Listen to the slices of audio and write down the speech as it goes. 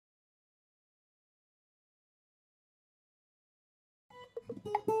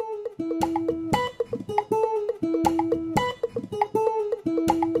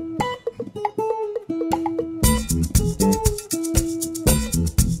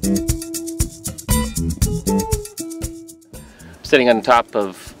Sitting on top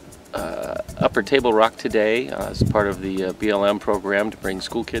of Upper Table Rock today as part of the BLM program to bring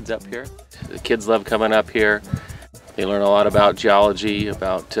school kids up here. The kids love coming up here. They learn a lot about geology,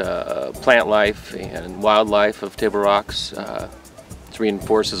 about plant life and wildlife of Table Rocks. It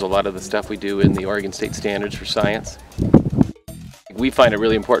reinforces a lot of the stuff we do in the Oregon State Standards for Science. We find it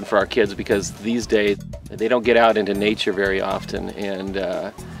really important for our kids because these days they don't get out into nature very often,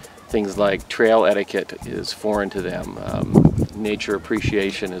 and things like trail etiquette is foreign to them. Nature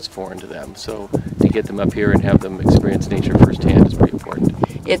appreciation is foreign to them. So to get them up here and have them experience nature firsthand is pretty important.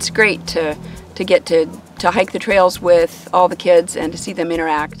 It's great to get to hike the trails with all the kids and to see them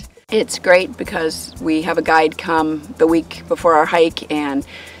interact. It's great because we have a guide come the week before our hike and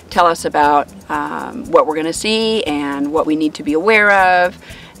tell us about what we're going to see and what we need to be aware of.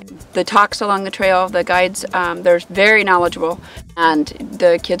 The talks along the trail, the guides, they're very knowledgeable, and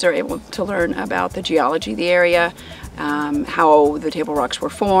the kids are able to learn about the geology of the area, how the Table Rocks were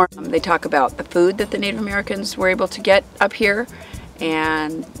formed. They talk about the food that the Native Americans were able to get up here,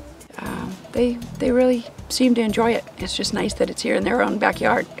 and they really seem to enjoy it. It's just nice that it's here in their own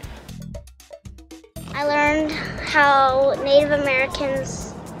backyard. I learned how Native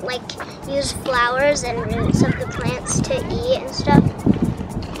Americans use flowers and roots of the plants to eat and stuff.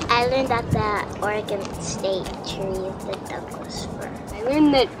 I learned that the Oregon State tree is the Douglas fir. I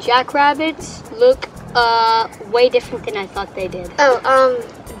learned that jackrabbits look way different than I thought they did.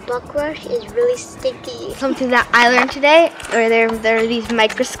 Buckrush is really sticky. Something that I learned today, or there are these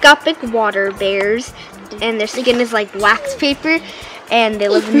microscopic water bears, and their skin is like wax paper, and they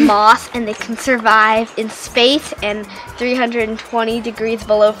live in moss, and they can survive in space and 320 degrees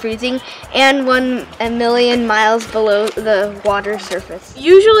below freezing and 1,000,000 miles below the water surface.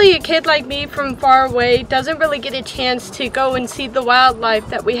 Usually a kid like me from far away doesn't really get a chance to go and see the wildlife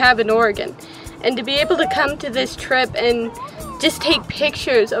that we have in Oregon. And to be able to come to this trip and just take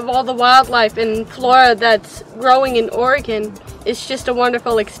pictures of all the wildlife and flora that's growing in Oregon is just a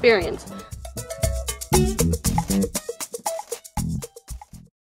wonderful experience.